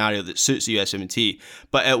to be a scenario that suits the USMNT,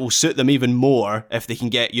 but it will suit them even more if they can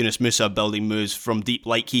get Yunus Musa building moves from deep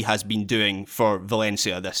like he has been doing for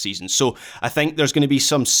Valencia this season. So I think there's going to be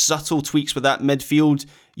some subtle tweaks with that midfield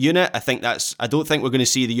unit. I don't think we're going to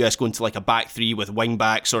see the US going to like a back three with wing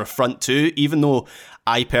backs or a front two, even though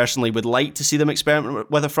I personally would like to see them experiment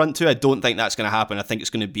with a front two. I don't think that's going to happen. I think it's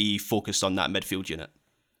going to be focused on that midfield unit.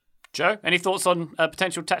 Joe, any thoughts on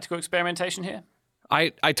potential tactical experimentation here?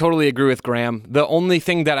 I totally agree with Graham. The only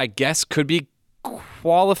thing that I guess could be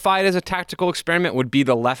qualified as a tactical experiment would be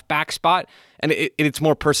the left back spot, and it's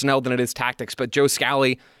more personnel than it is tactics. But Joe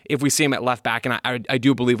Scally, if we see him at left back, and I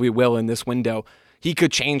do believe we will in this window, he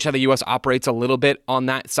could change how the U.S. operates a little bit on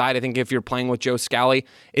that side. I think if you're playing with Joe Scally,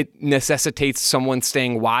 it necessitates someone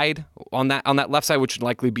staying wide on that left side, which would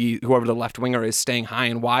likely be whoever the left winger is, staying high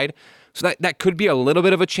and wide. So that could be a little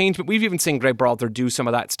bit of a change, but we've even seen Greg Berhalter do some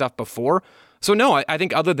of that stuff before. So no, I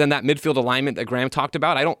think other than that midfield alignment that Graham talked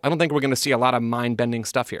about, I don't think we're going to see a lot of mind-bending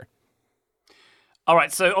stuff here. All right,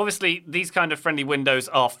 so obviously these kind of friendly windows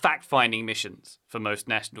are fact-finding missions for most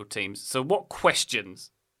national teams. So what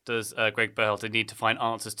questions does Greg Berhalter need to find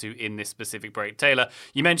answers to in this specific break? Taylor,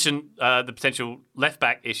 you mentioned the potential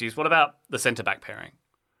left-back issues. What about the centre-back pairing?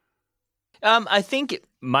 I think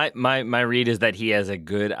my read is that he has a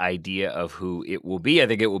good idea of who it will be. I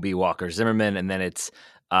think it will be Walker Zimmerman, and then it's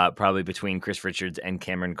probably between Chris Richards and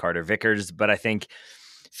Cameron Carter-Vickers. But I think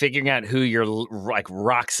figuring out who your like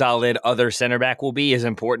rock solid other center back will be is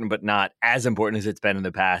important, but not as important as it's been in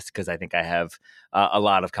the past, because I think I have a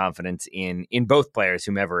lot of confidence in both players,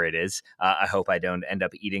 whomever it is. I hope I don't end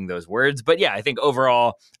up eating those words. But yeah, I think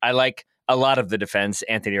overall, I like a lot of the defense.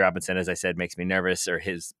 Anthony Robinson, as I said, makes me nervous, or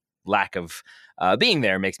his lack of being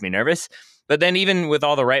there makes me nervous. But then even with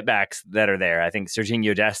all the right backs that are there, I think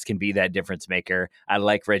Serginho Dest can be that difference maker. I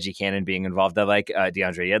like Reggie Cannon being involved. I like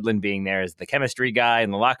DeAndre Yedlin being there as the chemistry guy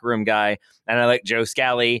and the locker room guy. And I like Joe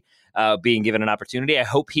Scally being given an opportunity. I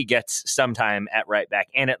hope he gets some time at right back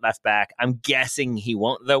and at left back. I'm guessing he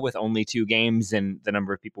won't, though, with only 2 games and the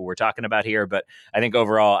number of people we're talking about here. But I think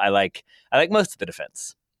overall, I like most of the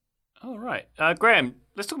defense. All right. Graham,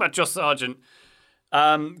 let's talk about Josh Sargent.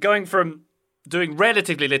 Going from doing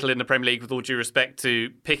relatively little in the Premier League, with all due respect,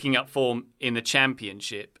 to picking up form in the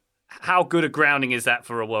Championship. How good a grounding is that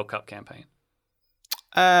for a World Cup campaign?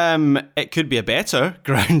 It could be a better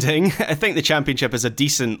grounding. I think the Championship is a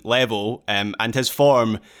decent level, and his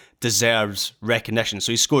form deserves recognition.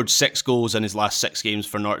 So he scored 6 goals in his last 6 games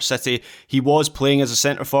for Norwich City. He was playing as a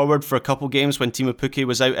centre forward for a couple games when Timo Pukki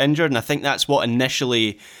was out injured, and I think that's what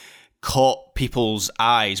initially caught people's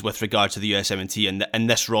eyes with regard to the USMNT and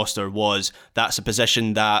this roster. Was that's a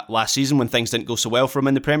position that last season, when things didn't go so well for him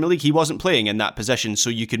in the Premier League, he wasn't playing in that position, so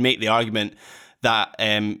you could make the argument that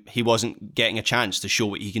he wasn't getting a chance to show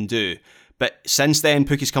what he can do. But since then,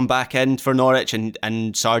 Pukki's come back in for Norwich,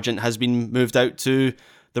 and Sargent has been moved out to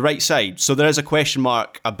the right side. So there is a question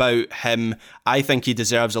mark about him. I think he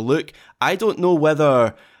deserves a look. I don't know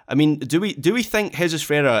whether... I mean, do we think Jesus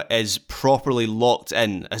Ferreira is properly locked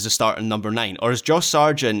in as a starting number 9, or is Josh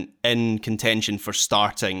Sargent in contention for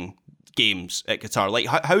starting games at Qatar? Like,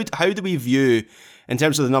 how do we view, in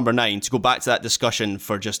terms of the number 9, to go back to that discussion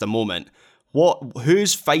for just a moment,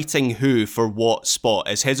 who's fighting who for what spot?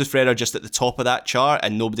 Is Jesus Ferreira just at the top of that chart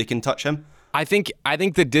and nobody can touch him? I think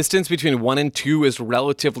the distance between 1 and 2 is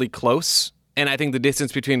relatively close. And I think the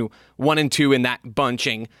distance between 1 and 2 in that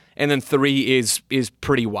bunching, and then 3 is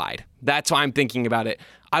pretty wide. That's how I'm thinking about it.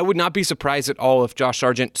 I would not be surprised at all if Josh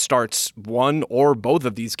Sargent starts one or both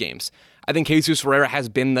of these games. I think Jesus Ferreira has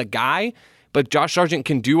been the guy, but Josh Sargent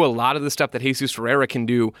can do a lot of the stuff that Jesus Ferreira can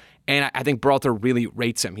do, and I think Berhalter really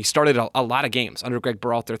rates him. He started a lot of games under Greg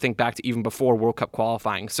Berhalter, think back to even before World Cup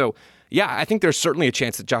qualifying. So yeah, I think there's certainly a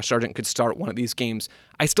chance that Josh Sargent could start one of these games.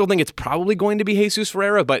 I still think it's probably going to be Jesus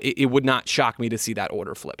Ferreira, but it would not shock me to see that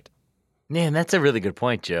order flipped. Man, that's a really good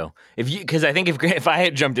point, Joe. Because I think if I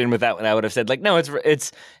had jumped in with that one, I would have said, like, no,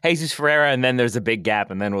 it's Jesus Ferreira, and then there's a big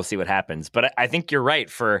gap, and then we'll see what happens. But I think you're right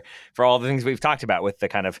for all the things we've talked about with the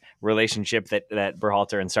kind of relationship that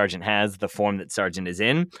Berhalter and Sargent has, the form that Sargent is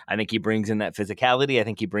in. I think he brings in that physicality. I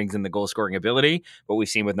think he brings in the goal-scoring ability. But we've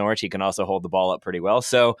seen with Norwich, he can also hold the ball up pretty well.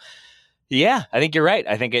 So, yeah, I think you're right.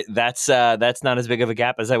 I think that's not as big of a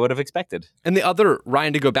gap as I would have expected. And the other,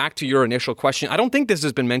 Ryan, to go back to your initial question, I don't think this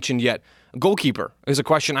has been mentioned yet. Goalkeeper is a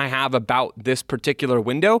question I have about this particular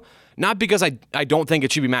window. Not because I don't think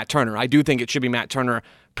it should be Matt Turner. I do think it should be Matt Turner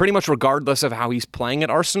pretty much regardless of how he's playing at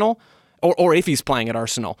Arsenal or if he's playing at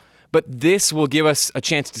Arsenal. But this will give us a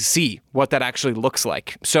chance to see what that actually looks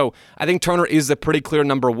like. So I think Turner is the pretty clear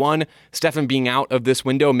number 1. Stefan being out of this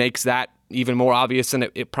window makes that even more obvious than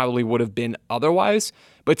it probably would have been otherwise.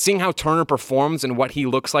 But seeing how Turner performs and what he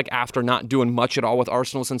looks like after not doing much at all with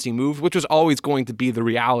Arsenal since he moved, which was always going to be the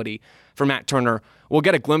reality for Matt Turner, we'll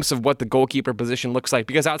get a glimpse of what the goalkeeper position looks like.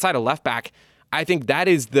 Because outside of left back, I think that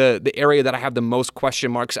is the area that I have the most question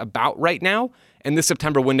marks about right now. And this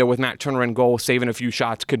September window with Matt Turner in goal, saving a few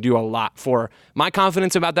shots, could do a lot for my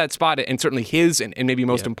confidence about that spot, and certainly his, and maybe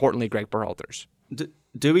most importantly, Greg Berhalter's.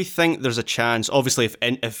 Do we think there's a chance, obviously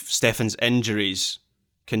if Stefan's injuries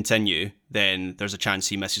continue, then there's a chance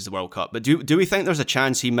he misses the World Cup. But do we think there's a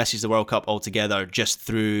chance he misses the World Cup altogether just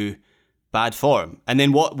through bad form? And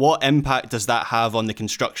then what impact does that have on the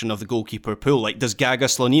construction of the goalkeeper pool? Like, does Gaga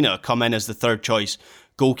Slonina come in as the third choice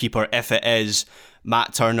goalkeeper if it is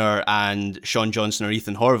Matt Turner and Sean Johnson or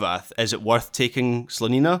Ethan Horvath, is it worth taking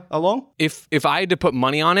Slonina along? If I had to put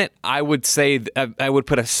money on it, I would say I would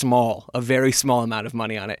put a very small amount of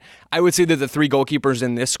money on it. I would say that the 3 goalkeepers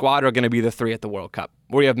in this squad are going to be the 3 at the World Cup,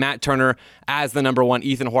 where you have Matt Turner as the number 1,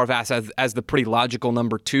 Ethan Horvath as the pretty logical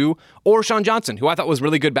number 2, or Sean Johnson, who I thought was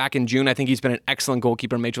really good back in June. I think he's been an excellent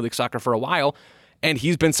goalkeeper in Major League Soccer for a while. And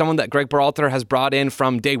he's been someone that Greg Berhalter has brought in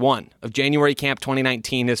from day one of January camp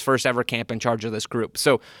 2019, his first ever camp in charge of this group.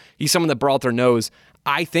 So he's someone that Berhalter knows.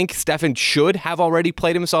 I think Steffen should have already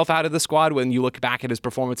played himself out of the squad when you look back at his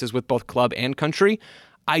performances with both club and country.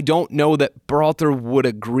 I don't know that Berhalter would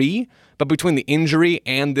agree, but between the injury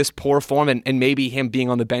and this poor form and maybe him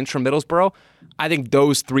being on the bench from Middlesbrough, I think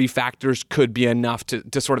those 3 factors could be enough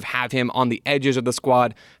to sort of have him on the edges of the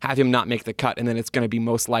squad, have him not make the cut, and then it's going to be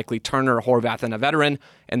most likely Turner, Horvath, and a veteran,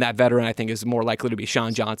 and that veteran I think is more likely to be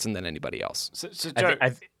Sean Johnson than anybody else. So Joe,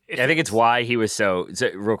 I think it's why he was so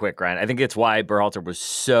real quick, Ryan. I think it's why Berhalter was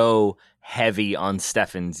so heavy on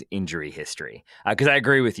Steffen's injury history. Because I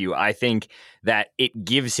agree with you. I think that it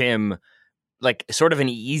gives him like sort of an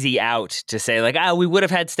easy out to say like, we would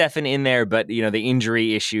have had Steffen in there, but the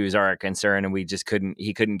injury issues are a concern and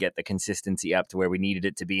he couldn't get the consistency up to where we needed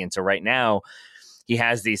it to be. And so right now he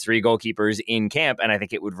has these 3 goalkeepers in camp, and I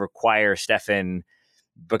think it would require Steffen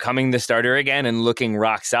becoming the starter again and looking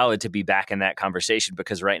rock solid to be back in that conversation,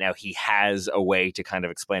 because right now he has a way to kind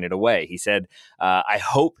of explain it away. He said, I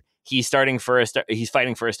hope he's fighting for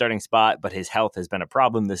a starting spot, but his health has been a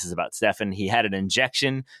problem. This is about Steffen. He had an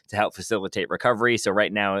injection to help facilitate recovery. So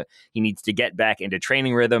right now he needs to get back into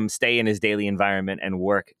training rhythm, stay in his daily environment, and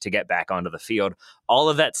work to get back onto the field. All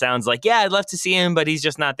of that sounds like, I'd love to see him, but he's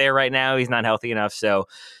just not there right now. He's not healthy enough. So,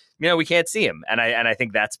 we can't see him. And I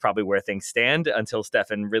think that's probably where things stand until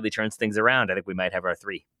Steffen really turns things around. I think we might have our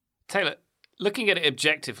 3. Taylor, looking at it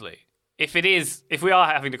objectively, if we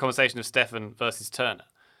are having the conversation of Steffen versus Turner,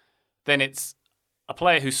 then it's a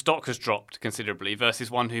player whose stock has dropped considerably versus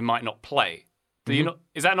one who might not play.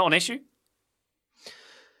 Is that not an issue?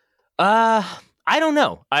 I don't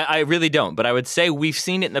know. I really don't. But I would say we've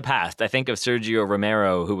seen it in the past. I think of Sergio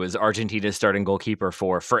Romero, who was Argentina's starting goalkeeper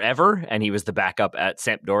for forever, and he was the backup at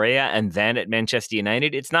Sampdoria and then at Manchester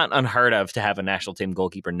United. It's not unheard of to have a national team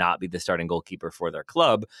goalkeeper not be the starting goalkeeper for their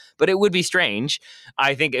club, but it would be strange.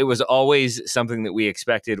 I think it was always something that we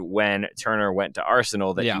expected when Turner went to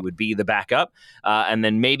Arsenal, that he would be the backup. And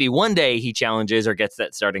then maybe one day he challenges or gets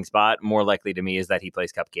that starting spot. More likely to me is that he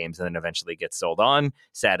plays cup games and then eventually gets sold on,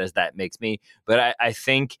 sad as that makes me. But I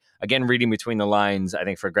think, again, reading between the lines, I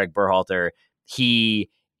think for Greg Berhalter, he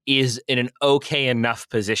is in an okay enough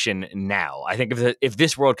position now. I think if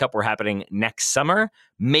this World Cup were happening next summer,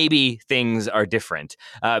 maybe things are different.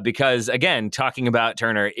 Because, again, talking about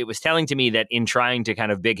Turner, it was telling to me that in trying to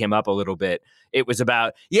kind of big him up a little bit, it was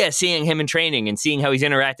about, seeing him in training and seeing how he's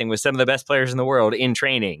interacting with some of the best players in the world in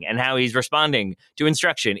training and how he's responding to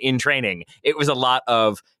instruction in training. It was a lot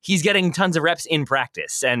of, he's getting tons of reps in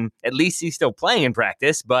practice, and at least he's still playing in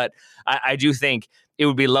practice. But I do think it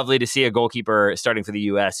would be lovely to see a goalkeeper starting for the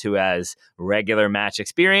U.S. who has regular match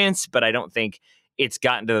experience, but I don't think it's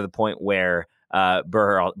gotten to the point where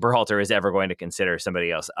Berhalter is ever going to consider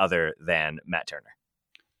somebody else other than Matt Turner.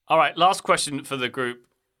 All right, last question for the group.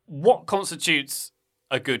 What constitutes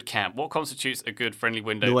a good camp? What constitutes a good friendly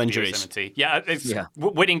window? No for injuries. USMNT?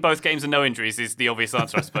 Winning both games and no injuries is the obvious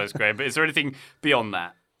answer, I suppose, Graham. But is there anything beyond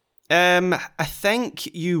that? I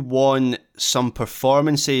think you want some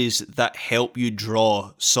performances that help you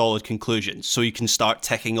draw solid conclusions so you can start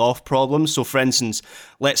ticking off problems. So, for instance,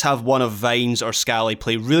 let's have one of Vines or Scally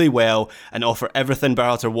play really well and offer everything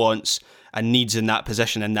Berhalter wants and needs in that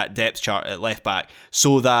position in that depth chart at left back,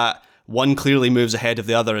 so that one clearly moves ahead of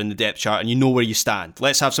the other in the depth chart and you know where you stand.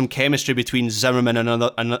 Let's have some chemistry between Zimmerman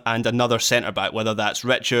and another centre-back, whether that's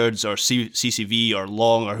Richards or CCV or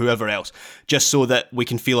Long or whoever else, just so that we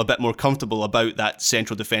can feel a bit more comfortable about that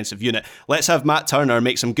central defensive unit. Let's have Matt Turner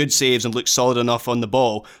make some good saves and look solid enough on the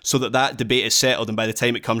ball so that debate is settled, and by the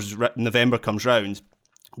time November comes round,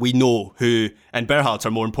 we know who, and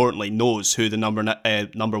Berhalter more importantly, knows who the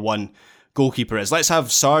number one goalkeeper is. Let's have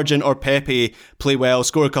Sargent or Pepe play well,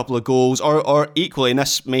 score a couple of goals, or equally, and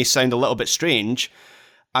this may sound a little bit strange,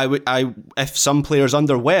 if some players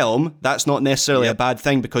underwhelm, that's not necessarily a bad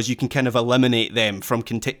thing, because you can kind of eliminate them from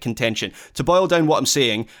contention. To boil down what I'm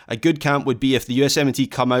saying, a good camp would be if the USMNT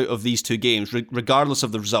come out of these 2 games, regardless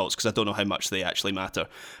of the results, because I don't know how much they actually matter,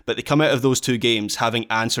 but they come out of those 2 games having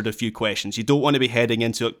answered a few questions. You don't want to be heading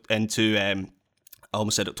into I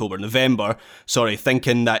almost said November,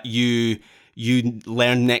 thinking that you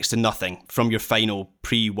learn next to nothing from your final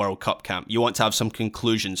pre-World Cup camp. You want to have some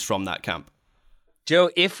conclusions from that camp. Joe,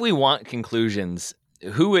 if we want conclusions,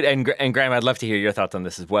 who would, and Graham, I'd love to hear your thoughts on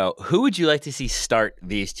this as well. Who would you like to see start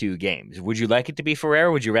these two games? Would you like it to be Ferrer,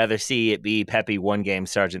 or would you rather see it be Pepi one game,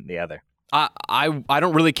 Sargent the other? I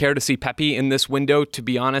don't really care to see Pepi in this window, to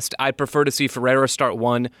be honest. I'd prefer to see Ferreira start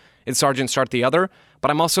one and Sargent start the other, but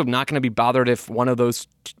I'm also not going to be bothered if one of those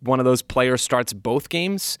players starts both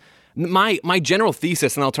games. My general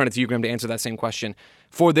thesis, and I'll turn it to you, Graham, to answer that same question,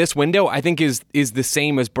 for this window, I think is the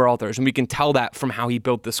same as Berhalter's, and we can tell that from how he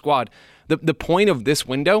built the squad. The point of this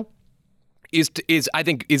window is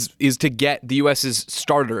to get the US's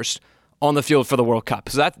starters on the field for the World Cup.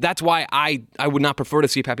 So that's why I would not prefer to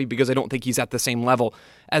see Pepi, because I don't think he's at the same level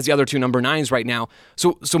as the other two number 9s right now.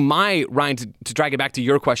 So my, Ryan, to drag it back to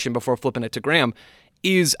your question before flipping it to Graham,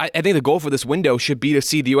 is I think the goal for this window should be to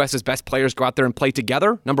see the US's best players go out there and play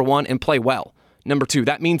together, number one, and play well. Number two,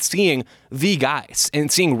 that means seeing the guys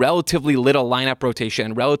and seeing relatively little lineup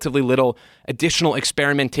rotation, relatively little additional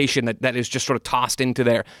experimentation that is just sort of tossed into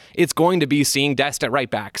there. It's going to be seeing Dest at right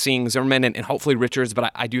back, seeing Zimmerman and hopefully Richards,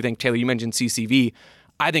 but I do think, Taylor, you mentioned CCV.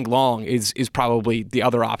 I think Long is probably the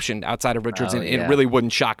other option outside of Richards, and it really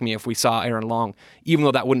wouldn't shock me if we saw Aaron Long, even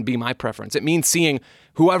though that wouldn't be my preference. It means seeing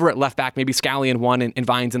whoever at left back, maybe Scally in one and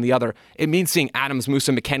Vines in the other. It means seeing Adams,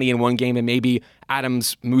 Musa, McKennie in one game, and maybe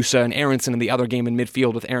Adams, Musa, and Aronson in the other game in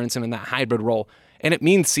midfield with Aronson in that hybrid role. And it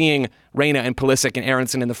means seeing Reyna and Pulisic and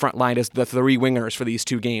Aronson in the front line as the three wingers for these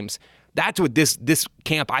two games. That's what this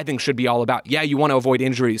camp, I think, should be all about. Yeah, you want to avoid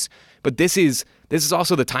injuries, but this is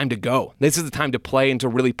also the time to go. This is the time to play and to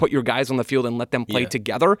really put your guys on the field and let them play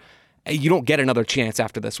together. You don't get another chance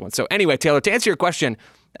after this one. So anyway, Taylor, to answer your question,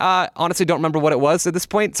 honestly don't remember what it was at this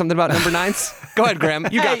point. Something about number 9s? Go ahead, Graham.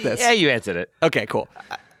 You got this. Yeah, you answered it. Okay, cool.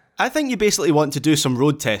 I think you basically want to do some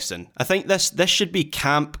road testing. I think this should be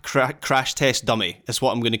camp crash test dummy is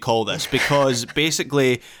what I'm going to call this, because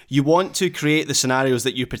basically you want to create the scenarios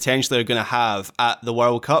that you potentially are going to have at the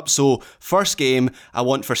World Cup. So first game, I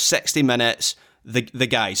want for 60 minutes the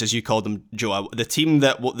guys, as you called them, Joe, the team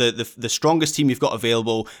that the strongest team you've got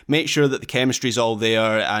available. Make sure that the chemistry's all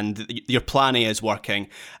there and your plan A is working.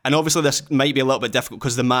 And obviously this might be a little bit difficult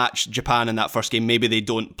because the match, Japan in that first game, maybe they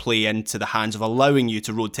don't play into the hands of allowing you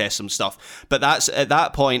to road test some stuff. But that's at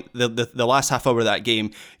that point, the last half hour of that game,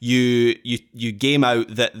 you game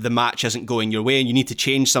out that the match isn't going your way and you need to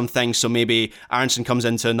change some things. So maybe Aronson comes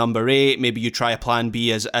into number 8, maybe you try a plan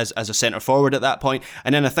B as a centre forward at that point.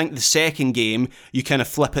 And then I think the second game, you kind of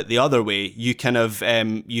flip it the other way. You kind of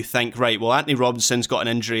you think, right, well, Anthony Robinson's got an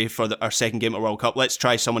injury for our second game at World Cup. Let's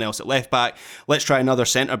try someone else at left back. Let's try another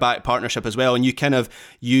centre back partnership as well. And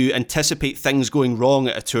you anticipate things going wrong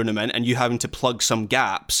at a tournament and you having to plug some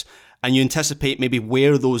gaps, and you anticipate maybe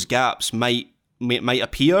where those gaps might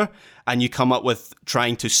appear, and you come up with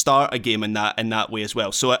trying to start a game in that way as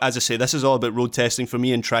well. So as I say, this is all about road testing for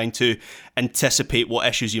me and trying to anticipate what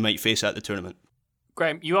issues you might face at the tournament.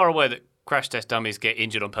 Graham, you are aware that crash test dummies get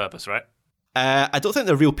injured on purpose, right? I don't think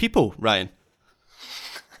they're real people, Ryan.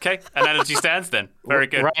 Okay, analogy stands then. Very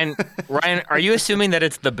good. Ryan, are you assuming that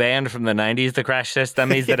it's the band from the 90s, the crash test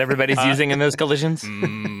dummies, that everybody's using in those collisions?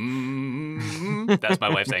 That's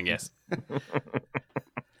my way of saying yes.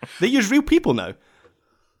 They use real people now.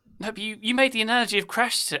 No, but you made the analogy of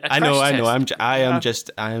crash test. I know. I am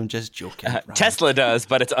just joking. Tesla does,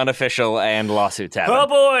 but it's unofficial and lawsuits happen. Oh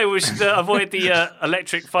boy, we should avoid the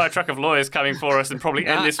electric fire truck of lawyers coming for us and probably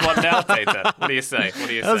end this one now, Tater. What do you say?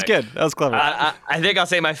 That was good. That was clever. I think I'll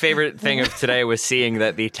say my favorite thing of today was seeing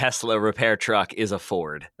that the Tesla repair truck is a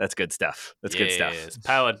Ford. That's good stuff. That's good stuff. Yes,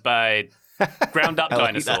 powered by ground-up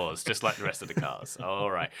dinosaurs, just like the rest of the cars.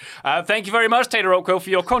 All right. Thank you very much, Tater Oakville,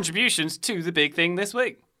 for your contributions to the big thing this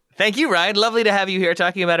week. Thank you, Ryan. Lovely to have you here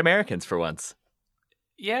talking about Americans for once.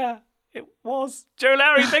 Yeah, it was. Joe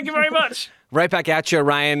Lowry, thank you very much. Right back at you,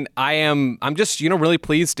 Ryan. I'm just really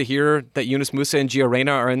pleased to hear that Yunus Musa and Gio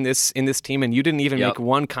Reyna are in this team, and you didn't even make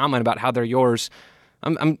one comment about how they're yours.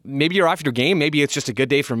 Maybe you're off your game. Maybe it's just a good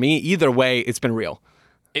day for me. Either way, it's been real.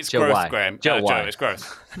 It's Joe, growth, why? Graham. Joe, it's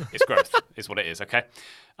growth. It's growth. Is what it is. Okay.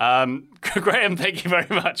 Graham, thank you very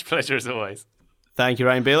much. Pleasure as always. Thank you,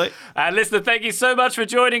 Ryan Bailey. And listener, thank you so much for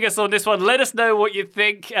joining us on this one. Let us know what you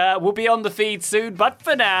think. We'll be on the feed soon. But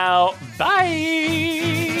for now,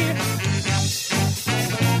 bye.